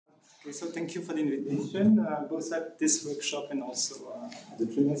Okay, so thank you for the invitation, both at this workshop and also at the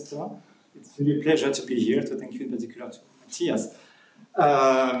trimester. It's really a pleasure to be here, so thank you in particular to Matthias.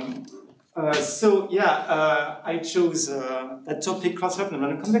 I chose that topic, cross-up and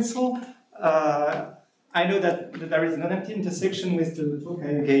random convex law. I know that there is an empty intersection with the talk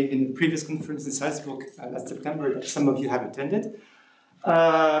I gave in the previous conference in Salzburg last September that some of you have attended.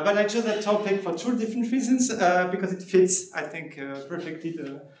 But I chose that topic for two different reasons, because it fits, I think, perfectly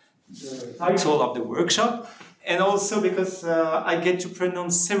the title of the workshop, and also because I get to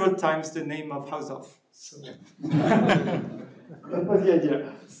pronounce several times the name of Hausdorff. So that was the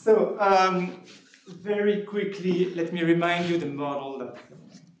idea. So very quickly, let me remind you the model that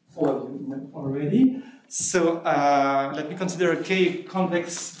all of you know already. So let me consider a K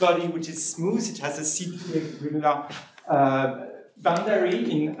convex body which is smooth. It has a C2 regular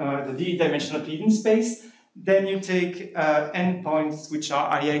boundary in the d-dimensional Euclidean space. Then you take endpoints which are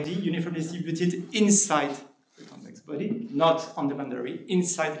IID, uniformly distributed inside the convex body, not on the boundary,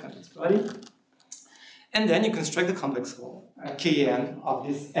 inside the convex body. And then you construct the convex wall, Kn of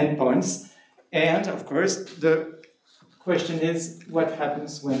these endpoints. And of course, the question is, what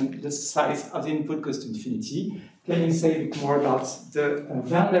happens when the size of the input goes to infinity? Can you say a bit more about the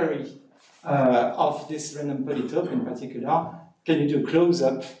boundary of this random polytope in particular? Can you do a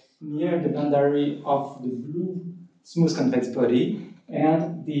close-up near the boundary of the blue smooth convex body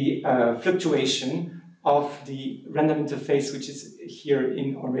and the fluctuation of the random interface, which is here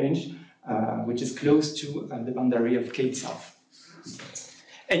in orange, which is close to the boundary of K itself.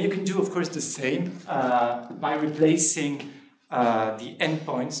 And you can do, of course, the same by replacing the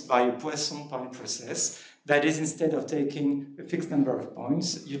endpoints by a Poisson point process. That is, instead of taking a fixed number of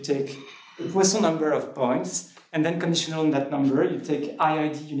points, you take a Poisson number of points, and then conditional on that number, you take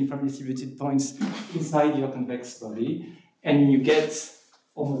IID uniformly distributed points inside your convex body, and you get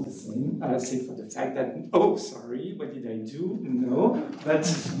almost the same, save for the fact that, oh, sorry, what did I do? No, but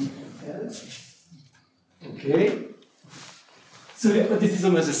okay. So this is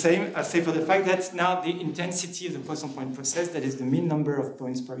almost the same, save for the fact that now the intensity of the Poisson point process, that is the mean number of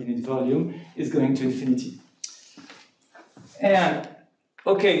points per unit volume, is going to infinity. And,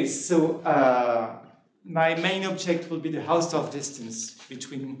 okay, so my main object will be the Hausdorff distance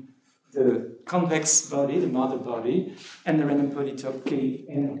between the convex body, the mother body, and the random polytope K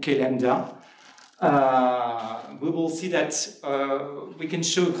and K lambda. We will see that we can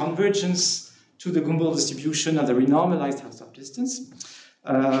show a convergence to the Gumbel distribution of the renormalized Hausdorff distance.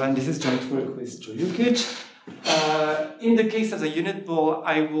 And this is joint work with Joe Jukic. In the case of the unit ball,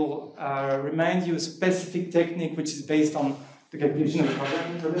 I will remind you a specific technique which is based on the calculation of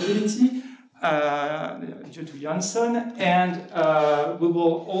programming probability due to Jansson, and we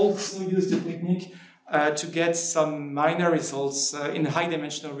will also use the technique to get some minor results in a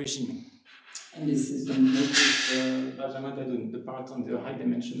high-dimensional regime. And this is the Benjamin Dadoun, the part on the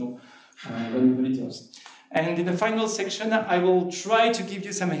high-dimensional random polytopes. And in the final section, I will try to give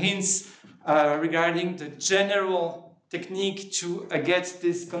you some hints regarding the general technique to get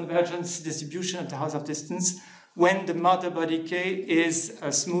this convergence distribution of the Hausdorff distance when the mother body K is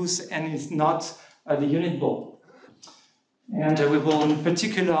smooth and is not the unit ball. And we will in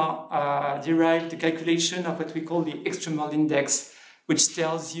particular derive the calculation of what we call the extremal index, which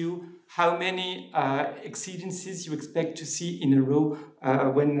tells you how many exceedances you expect to see in a row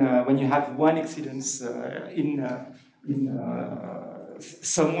when you have one exceedance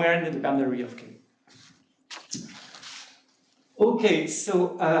somewhere in the boundary of K. Okay,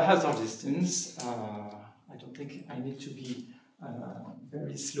 so Hausdorff distance. I don't think I need to be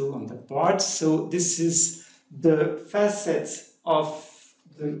very slow on that part. So this is the facet of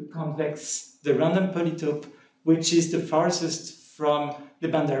the convex, the random polytope, which is the farthest from the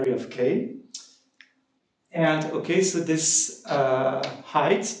boundary of K. And okay, so this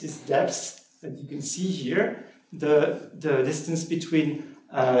height, this depth that you can see here, the distance between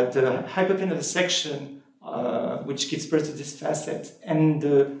the hyperplane of the section, which gives birth to this facet, and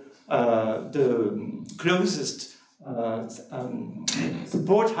the closest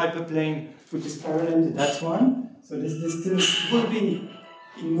support hyperplane, which is parallel to that one. So this distance will be,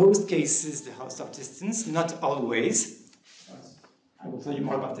 in most cases, the Hausdorff distance, not always. I will tell you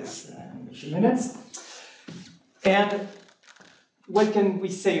more about this in a few minutes. And what can we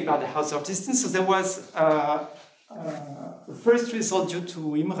say about the Hausdorff distance? So there was a first result due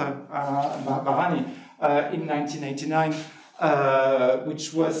to Imre Barani in 1989,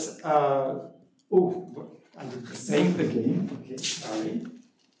 which was, I did the same again, okay, sorry.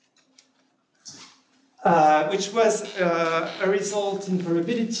 Which was a result in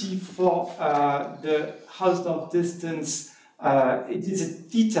probability for the Hausdorff distance it is a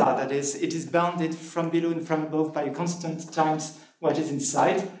theta, that is, it is bounded from below and from above by a constant times what is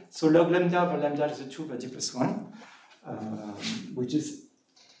inside. So log lambda over lambda to the 2 over d plus 1, which is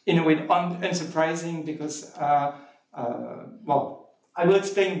in a way unsurprising because, well, I will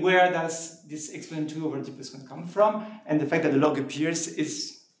explain where does this exponent 2 over d plus 1 come from, and the fact that the log appears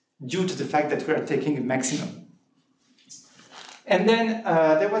is due to the fact that we are taking a maximum. And then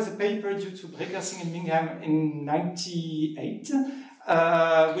there was a paper due to Brekersing and Mingham in 1998,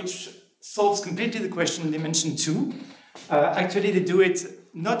 which solves completely the question in dimension 2. Actually, they do it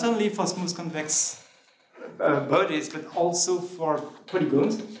not only for smooth convex bodies, but also for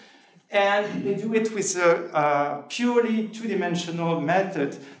polygons. And they do it with a purely two-dimensional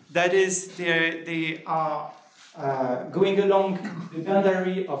method. That is, they are going along the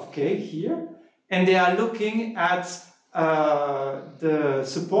boundary of K here, and they are looking at the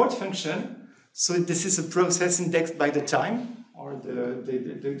support function. So this is a process indexed by the time, or the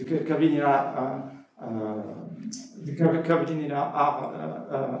curvilinear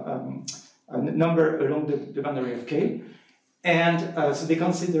number along the boundary of K. And so they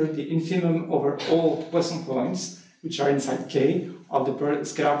consider the infimum over all Poisson points, which are inside K, of the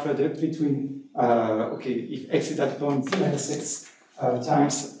scalar product between, okay, if x is that point, z minus x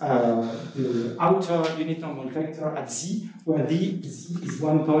times the outer unit normal vector at z, where z is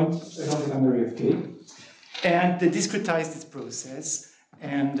 1 point along the boundary of K. And they discretize this process,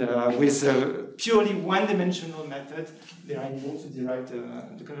 and with a purely one-dimensional method, they are able to derive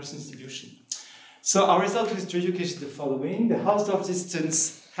the convergence distribution. So our result with Joyuk is the following. The Hausdorff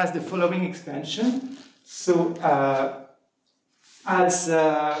distance has the following expansion. So as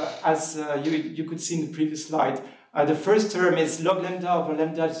you could see in the previous slide, the first term is log lambda over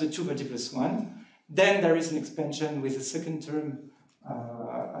lambda to the 2 over d plus 1. Then there is an expansion with the second term,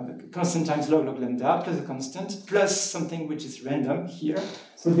 constant times log lambda plus a constant, plus something which is random here.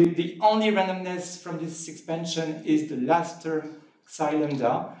 So the only randomness from this expansion is the last term, psi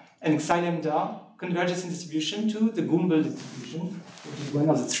lambda. And psi lambda converges in distribution to the Gumbel distribution, which is one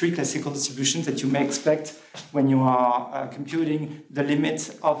of the 3 classical distributions that you may expect when you are computing the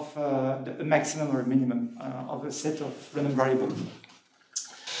limit of a maximum or a minimum of a set of random variables.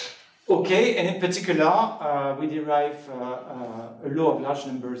 Okay, and in particular, we derive a law of large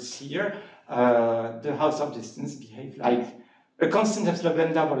numbers here. The Hausdorff distance behaves like a constant times log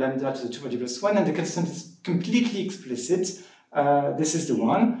lambda over lambda to the 2 over d plus 1, and the constant is completely explicit. This is the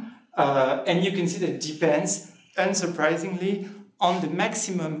one. And you can see that it depends, unsurprisingly, on the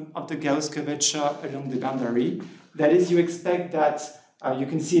maximum of the Gauss curvature along the boundary. That is, you expect that, you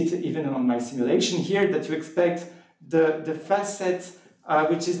can see it even on my simulation here, that you expect the facet,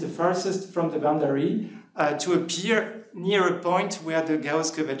 which is the farthest from the boundary, to appear near a point where the Gauss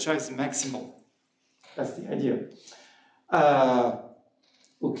curvature is maximal. That's the idea.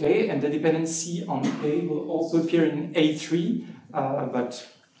 Okay, and the dependency on A will also appear in A3, but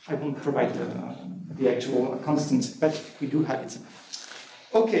I won't provide the actual constant, but we do have it.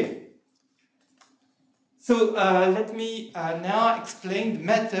 Okay. So let me now explain the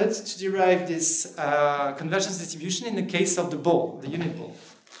methods to derive this convergence distribution in the case of the ball, the unit ball.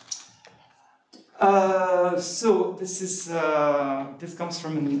 So this is this comes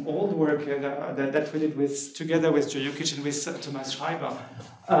from an old work that we did together with Joyuk and with Thomas Schreiber.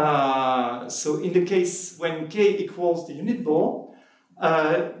 So in the case when K equals the unit ball,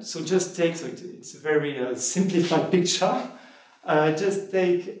 so just take, so it's a very simplified picture. Just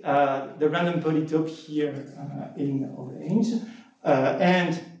take the random polytope here in orange,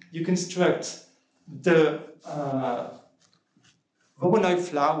 and you construct the Voronoi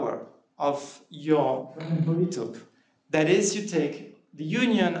flower of your random polytope. That is, you take the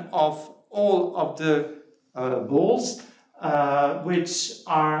union of all of the balls, which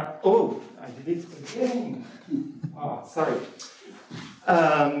are, oh, I did it again. Oh, sorry.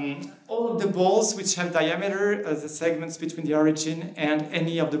 All of the balls which have diameter as the segments between the origin and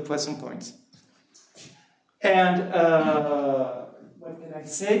any of the Poisson points. And what can I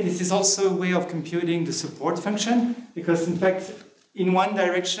say? This is also a way of computing the support function, because in fact, in one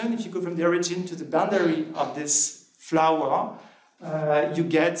direction, if you go from the origin to the boundary of this flower, you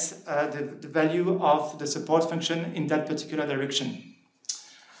get the value of the support function in that particular direction.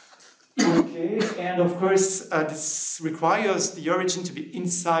 Okay, and of course, this requires the origin to be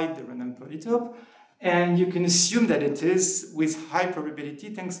inside the random polytope, and you can assume that it is with high probability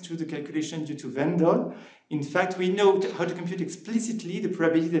thanks to the calculation due to Wendel. In fact, we know how to compute explicitly the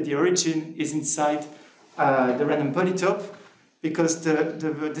probability that the origin is inside the random polytope, because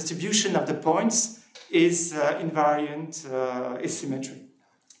the distribution of the points is invariant, is symmetric.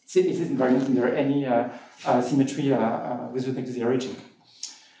 it is invariant under any symmetry with respect to the origin.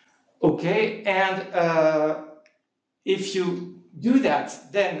 Okay, and if you do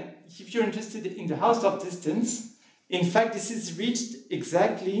that, then if you're interested in the Hausdorff distance, in fact, this is reached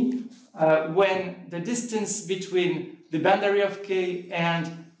exactly when the distance between the boundary of K and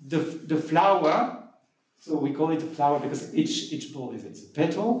the flower, so we call it a flower because each ball is its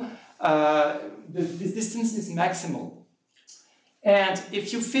petal, this distance is maximal. And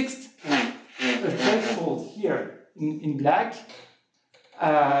if you fixed a threshold here in black,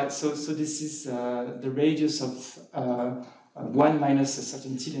 so this is the radius of 1 minus a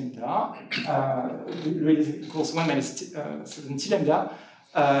certain t lambda, radius equals 1 minus a certain t lambda,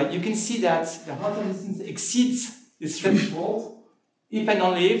 you can see that the Hausdorff distance exceeds this threshold if and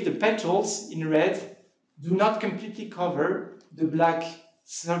only if the petals in red do not completely cover the black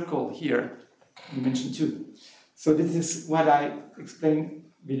circle here, dimension 2. So this is what I explained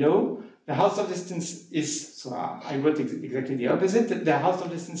below. The Hausdorff distance is, so I wrote exactly the opposite. The Hausdorff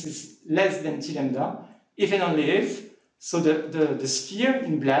distance is less than t lambda, if and only if, so the sphere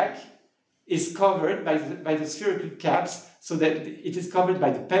in black is covered by the spherical caps, so that it is covered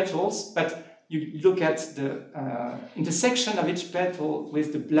by the petals, but you look at the intersection of each petal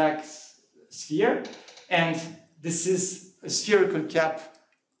with the black sphere, and this is a spherical cap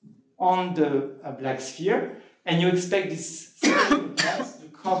on the black sphere, and you expect these spherical caps to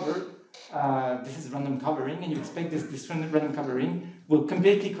cover, this is random covering, and you expect this random covering will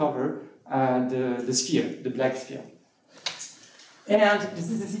completely cover the sphere, the black sphere. And this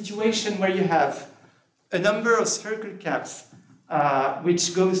is a situation where you have a number of spherical caps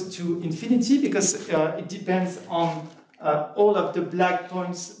which goes to infinity because it depends on all of the black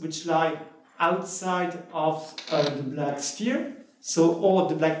points which lie outside of the black sphere. So all of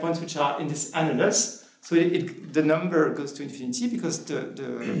the black points which are in this annulus. So the number goes to infinity because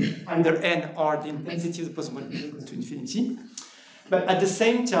the under n or the intensity of the possible goes to infinity. But at the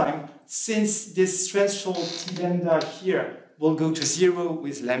same time, since this threshold t lambda here will go to 0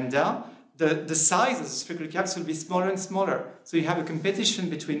 with lambda, the size of the spherical caps will be smaller and smaller. So you have a competition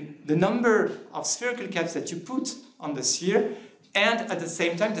between the number of spherical caps that you put on the sphere and at the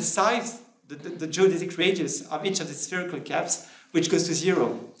same time the size, the geodesic radius of each of the spherical caps, which goes to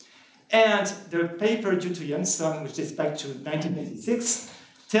 0. And the paper due to Jansson, which dates back to 1996,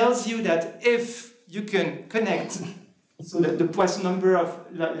 tells you that if you can connect so that the Poisson number of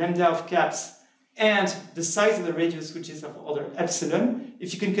lambda of caps and the size of the radius, which is of order epsilon,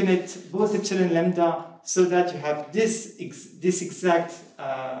 if you can connect both epsilon and lambda so that you have this exact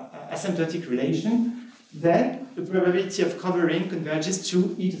asymptotic relation, then the probability of covering converges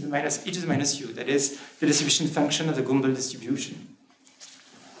to e to the minus u. That is the distribution function of the Gumbel distribution.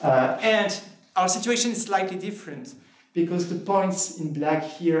 And our situation is slightly different because the points in black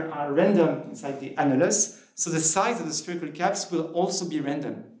here are random inside the annulus. So the size of the spherical caps will also be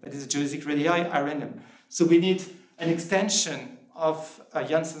random. That is, the geodesic radii are random. So we need an extension of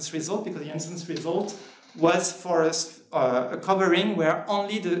Jansson's result, because Jansson's result was for us a covering where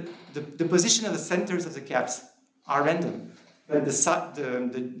only the position of the centers of the caps are random, but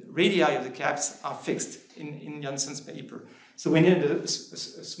the radii of the caps are fixed in Jansson's paper. So we need a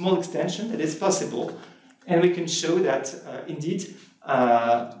small extension that is possible, and we can show that indeed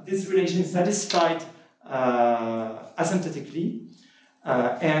this relation is satisfied asymptotically,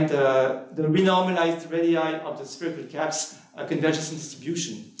 and the renormalized radii of the spherical caps converges in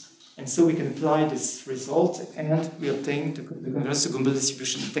distribution. And so we can apply this result, and we obtain the convergence to Gumbel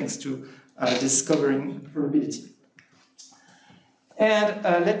distribution thanks to this covering probability. And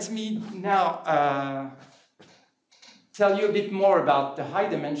let me now tell you a bit more about the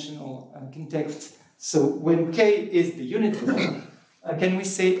high-dimensional context. So when K is the unit ball, can we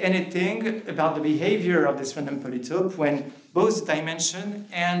say anything about the behavior of this random polytope when both dimension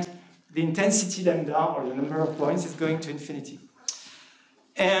and the intensity lambda, or the number of points, is going to infinity?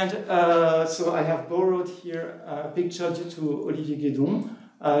 And so I have borrowed here a picture due to Olivier Guédon,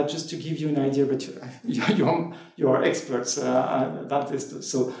 just to give you an idea, but you're experts about this.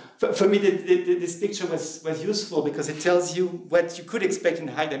 So for me, this picture was useful because it tells you what you could expect in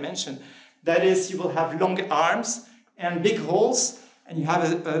high dimension. That is, you will have long arms and big holes, and you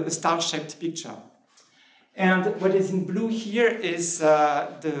have a star-shaped picture. And what is in blue here is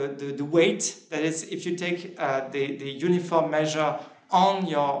the weight. That is, if you take the uniform measure on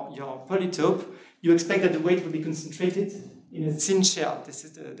your polytope, you expect that the weight will be concentrated in a thin shell. This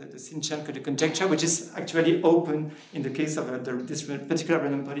is the thin shell conjecture, which is actually open in the case of this particular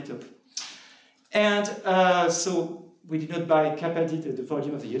random polytope. And so we did not buy kappa d, the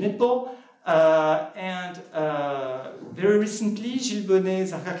volume of the unit ball. Very recently, Gilles Bonnet,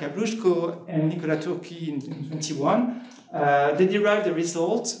 Zarka Kablushko, and Nicolas Turki in 2021, they derived the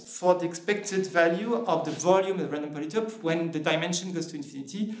result for the expected value of the volume of the random polytope when the dimension goes to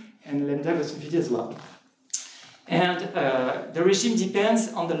infinity and lambda goes to infinity as well. And the regime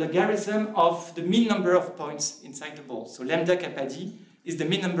depends on the logarithm of the mean number of points inside the ball. So lambda kappa d is the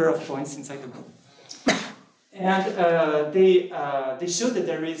mean number of points inside the ball. And they show that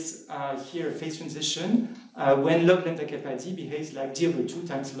there is here a phase transition when log lambda kappa d behaves like d over 2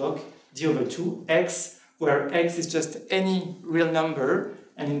 times log d over 2 x, where x is just any real number,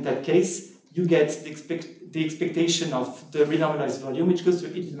 and in that case, you get the expectation of the renormalized volume, which goes to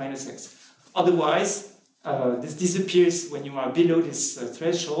e to the minus x. Otherwise, this disappears when you are below this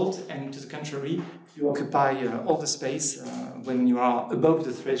threshold, and to the contrary, you occupy all the space when you are above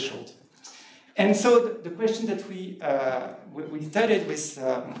the threshold. And so the question that we studied with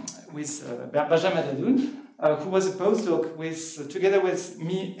Benjamin Dadoun, who was a postdoc together with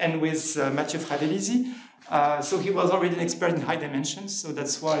me and with Mathieu Fradelisi. So he was already an expert in high dimensions, so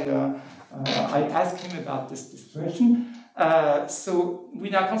that's why I asked him about this question. So we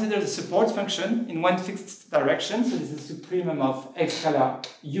now consider the support function in one fixed direction. So this is the supremum of x scalar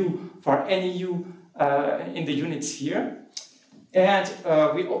u for any u in the units here. And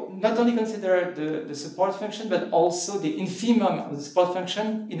we not only consider the support function, but also the infimum of the support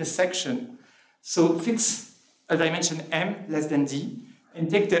function in a section. So fix a dimension m less than d, and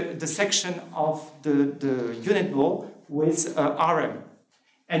take the section of the unit ball with Rm.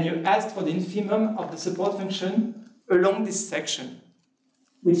 And you ask for the infimum of the support function along this section,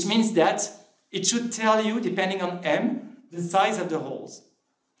 which means that it should tell you, depending on m, the size of the holes.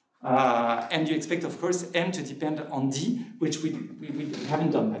 And you expect, of course, m to depend on d, which we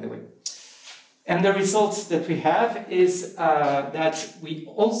haven't done, by the way. And the results that we have is that we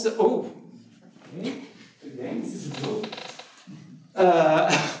also, again, this is low.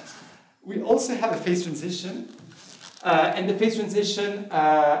 We also have a phase transition, and the phase transition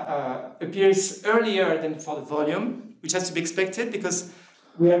appears earlier than for the volume, which has to be expected because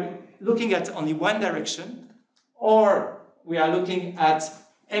we are looking at only one direction, or we are looking at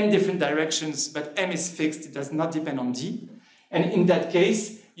m different directions, but m is fixed, it does not depend on d. And in that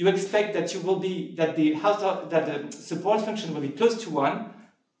case, you expect that the support function will be close to 1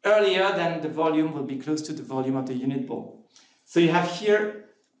 earlier than the volume will be close to the volume of the unit ball. So you have here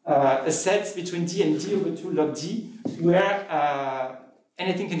a set between d and d over 2 log d, where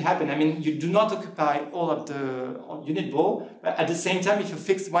anything can happen. I mean, you do not occupy all of the unit ball, but at the same time, if you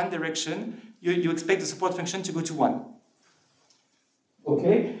fix one direction, you expect the support function to go to 1.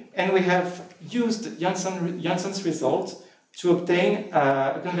 Okay, and we have used Janssen's result to obtain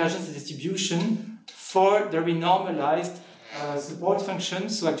a convergence distribution for the renormalized support function.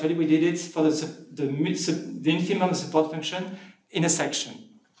 So actually, we did it for the infimum support function in a section.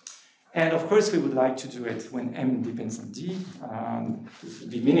 And of course, we would like to do it when m depends on d. This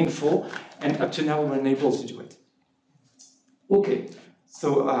would be meaningful. And up to now, we were unable to do it. Okay,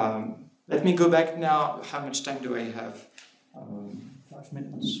 so let me go back now. How much time do I have? 5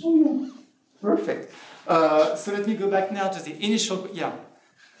 minutes. Oh, yeah. Perfect. So let me go back now to the initial, yeah.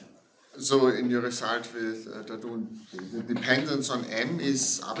 So in your result with Dadoun, the dependence on m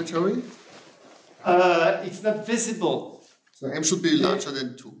is arbitrary? It's not visible. So m should be larger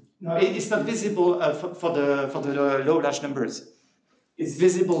than 2. No, it's not visible for the low large numbers. It's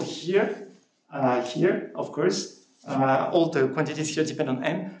visible here, here, of course. All the quantities here depend on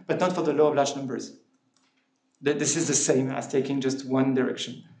m, but not for the low large numbers. This is the same as taking just one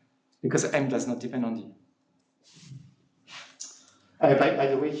direction, because m does not depend on d. By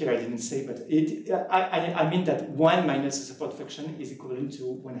the way, here I didn't say, but I mean that 1 minus the support function is equivalent to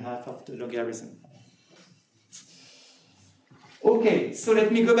 1/2 of the logarithm. Okay, so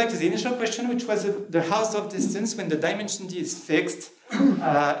let me go back to the initial question, which was the Hausdorff distance when the dimension d is fixed,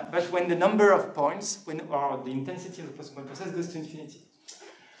 but when the number of points, or the intensity of the possible process goes to infinity.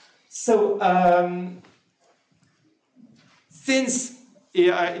 So, since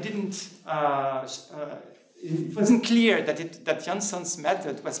it wasn't clear that Janssen's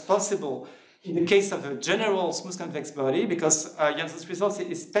method was possible in the case of a general smooth convex body, because Janssen's result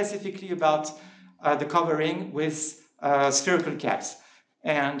is specifically about the covering with spherical caps.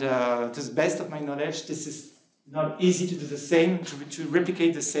 And to the best of my knowledge, this is not easy to do the same, to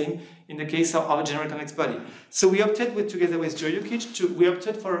replicate the same in the case of a general convex body. So we opted together with Jojukic, we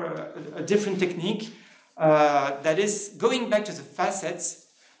opted for a different technique that is going back to the facets,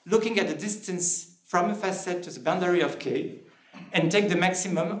 looking at the distance from a facet to the boundary of K, and take the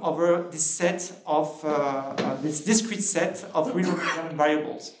maximum over this set of this discrete set of real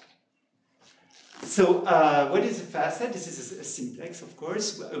variables. So what is a facet? This is a simplex, of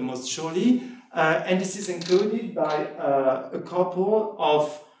course, most surely. And this is encoded by a couple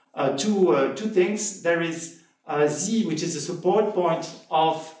of two things. There is Z, which is the support point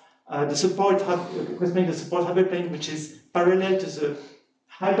of the support corresponding to the support hyperplane, which is parallel to the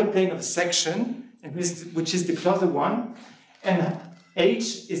hyperplane of a section, and which is the closer one. And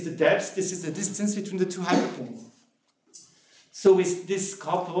H is the depth. This is the distance between the two hyperplanes. So with this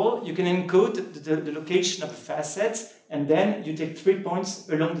couple, you can encode the location of a facet, and then you take 3 points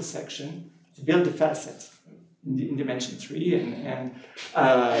along the section to build the facet in dimension 3.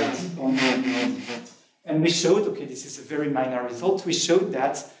 And we showed, okay, this is a very minor result. We showed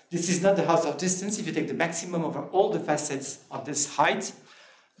that this is not the Hausdorff distance if you take the maximum over all the facets of this height,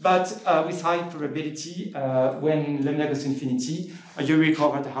 but with high probability, when lambda goes to infinity, you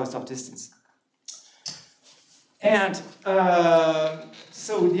recover the Hausdorff distance. And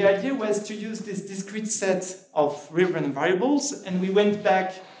so the idea was to use this discrete set of real random variables, and we went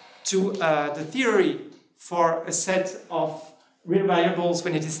back to the theory for a set of real variables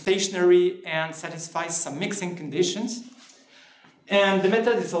when it is stationary and satisfies some mixing conditions. And the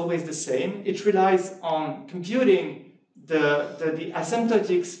method is always the same. It relies on computing the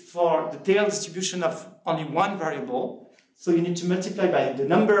asymptotics for the tail distribution of only one variable. So you need to multiply by the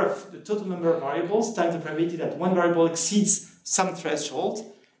total number of variables times the probability that one variable exceeds some threshold.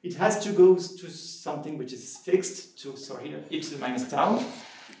 It has to go to something which is fixed, so here e to the minus tau.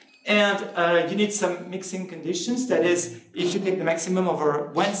 And you need some mixing conditions. That is, if you take the maximum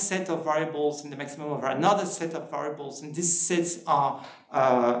over one set of variables and the maximum over another set of variables, and these sets are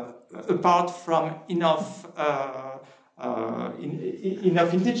apart from enough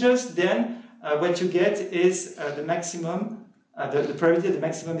integers, then what you get is the maximum, the probability that the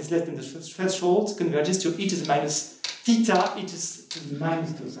maximum is less than the threshold converges to e to the minus theta, e to the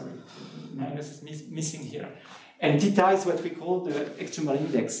minus 2, sorry, minus is missing here. And theta is what we call the extremal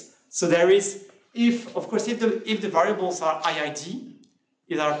index. So there is, if the variables are IID,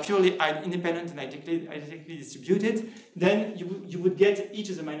 if they are purely independent and identically distributed, then you would get e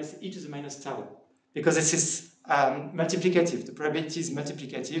to the minus tau, because this is multiplicative. The probability is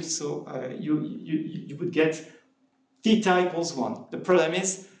multiplicative, so you would get theta equals 1. The problem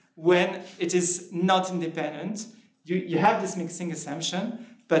is when it is not independent, you have this mixing assumption,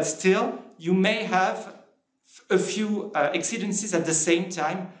 but still you may have a few exceedances at the same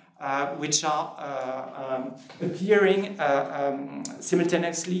time, which are appearing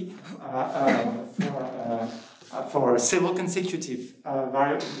simultaneously for several consecutive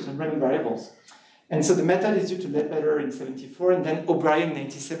random variables. And so the method is due to Ledbetter in 74 and then O'Brien in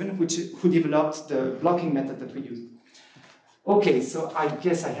 87, who developed the blocking method that we used. Okay, so I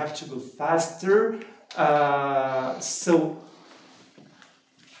guess I have to go faster. So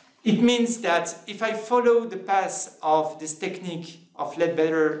it means that if I follow the path of this technique of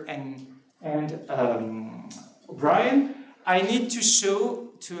Ledbetter and O'Brien, I need to show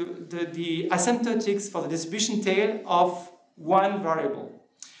the asymptotics for the distribution tail of one variable.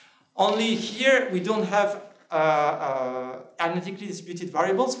 Only here we don't have analytically distributed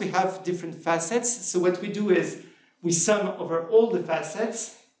variables, we have different facets. So what we do is we sum over all the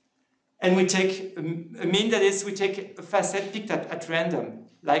facets and we take a mean, that is, we take a facet picked at random,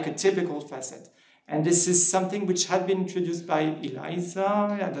 like a typical facet. And this is something which had been introduced by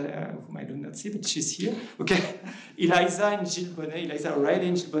Eliza, whom I do not see, but she's here. Okay, Eliza and Gilles Bonnet, Eliza O'Reilly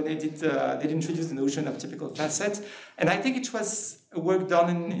and Gilles Bonnet did introduce the notion of typical facet. And I think it was a work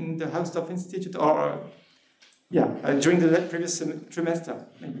done in the Hausdorff Institute, or during the previous trimester,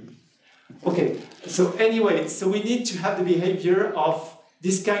 maybe. Okay, so anyway, so we need to have the behavior of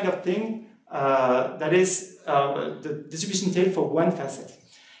this kind of thing, that is the distribution tail for one facet.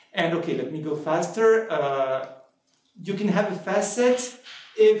 And okay, let me go faster. You can have a facet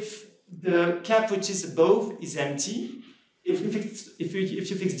if the cap which is above is empty. If you fix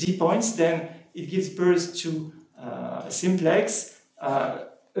d points, then it gives birth to a simplex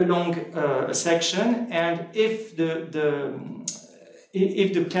along a section. And if the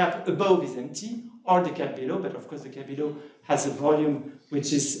cap above is empty, or the cap below, but of course the cap below has a volume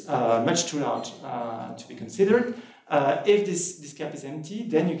which is much too large to be considered. If this cap is empty,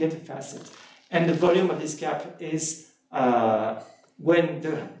 then you get a facet. And the volume of this cap is, when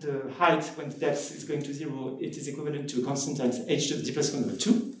the height, when the depth is going to 0, it is equivalent to a constant times h to the d plus 1 over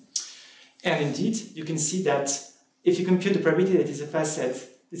 2. And indeed, you can see that if you compute the probability that is a facet,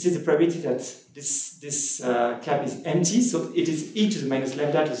 this is the probability that this cap is empty, so it is e to the minus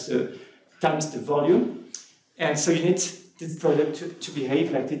lambda times the volume. And so you need this product to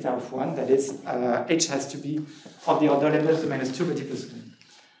behave like theta of 1, that is, h has to be of the order lambda to the minus 2 by d plus 1.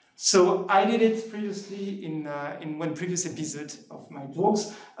 So I did it previously in one previous episode of my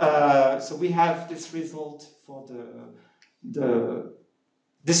talks. So we have this result for the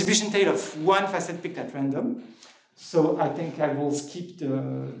distribution tail of one facet picked at random. So I think I will skip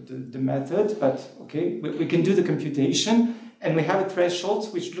the method, but okay, we can do the computation, and we have a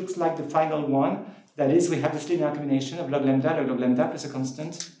threshold which looks like the final one. That is, we have this linear combination of log lambda plus a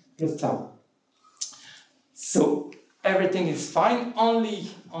constant plus tau. So everything is fine, only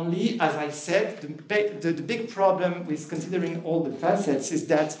as I said, the big problem with considering all the facets is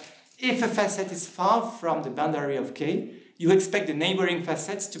that if a facet is far from the boundary of K, you expect the neighboring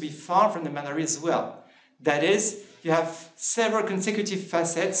facets to be far from the boundary as well. That is, you have several consecutive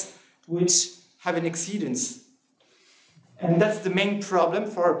facets which have an exceedance. And that's the main problem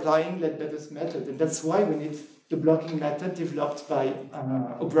for applying Ledbetter's method, and that's why we need the blocking method developed by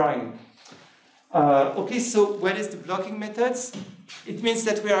O'Brien. Okay, so what is the blocking methods? It means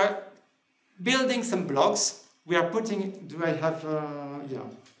that we are building some blocks. We are putting, do I have, yeah,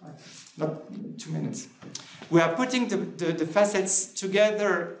 not 2 minutes. We are putting the facets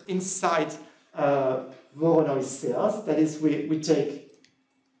together inside Voronoi cells. That is, we take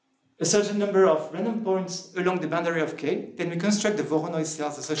a certain number of random points along the boundary of K, then we construct the Voronoi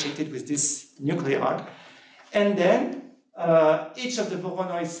cells associated with this nuclei, and then each of the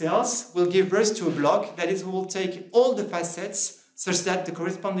Voronoi cells will give rise to a block. That is, we will take all the facets such that the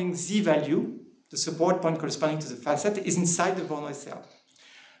corresponding Z value, the support point corresponding to the facet, is inside the Voronoi cell.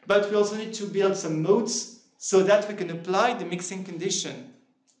 But we also need to build some modes so that we can apply the mixing condition.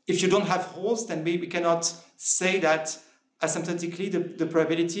 If you don't have holes, then we cannot say that asymptotically the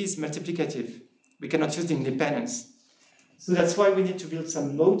probability is multiplicative. We cannot use the independence. So that's why we need to build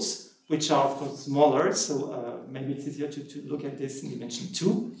some modes, which are of course smaller, so maybe it's easier to look at this in dimension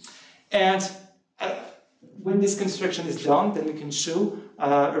 2. And when this construction is done, then we can show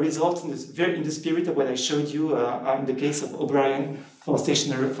a result in the spirit of what I showed you in the case of O'Brien for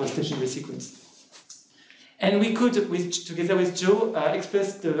stationary sequence. And we could, together with Joe,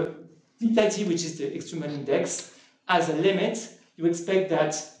 express the theta t, which is the extremal index, as a limit. You expect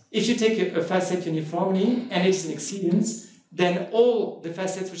that if you take a facet uniformly and it's an exceedance, then all the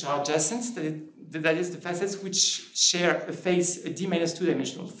facets which are adjacent, that is the facets which share a face, a d minus 2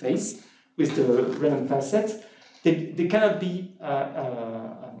 dimensional face with the random facet, they cannot be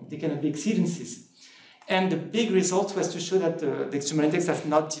exceedances. And the big result was to show that the extremal index does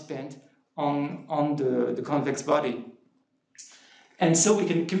not depend on the convex body. And so we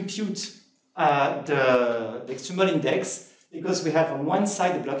can compute the extremal index because we have on one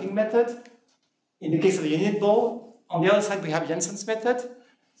side the blocking method. In the case of the unit ball, on the other side we have Jensen's method.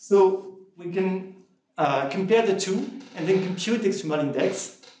 So we can compare the two and then compute the extremal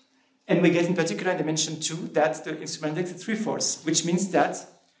index. And we get in particular in dimension 2 that the extremal index is 3/4, which means that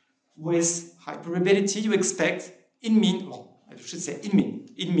with high probability you expect in mean, well, I should say in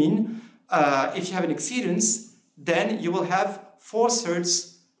mean, if you have an exceedance, then you will have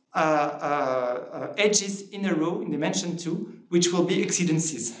 4/3 edges in a row in dimension 2, which will be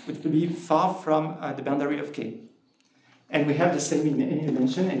exceedances, which will be far from the boundary of K. And we have the same in any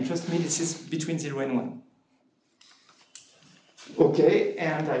dimension, and trust me, this is between 0 and 1. Okay,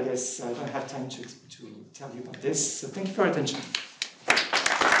 and I guess I don't have time to tell you about this, so thank you for your attention.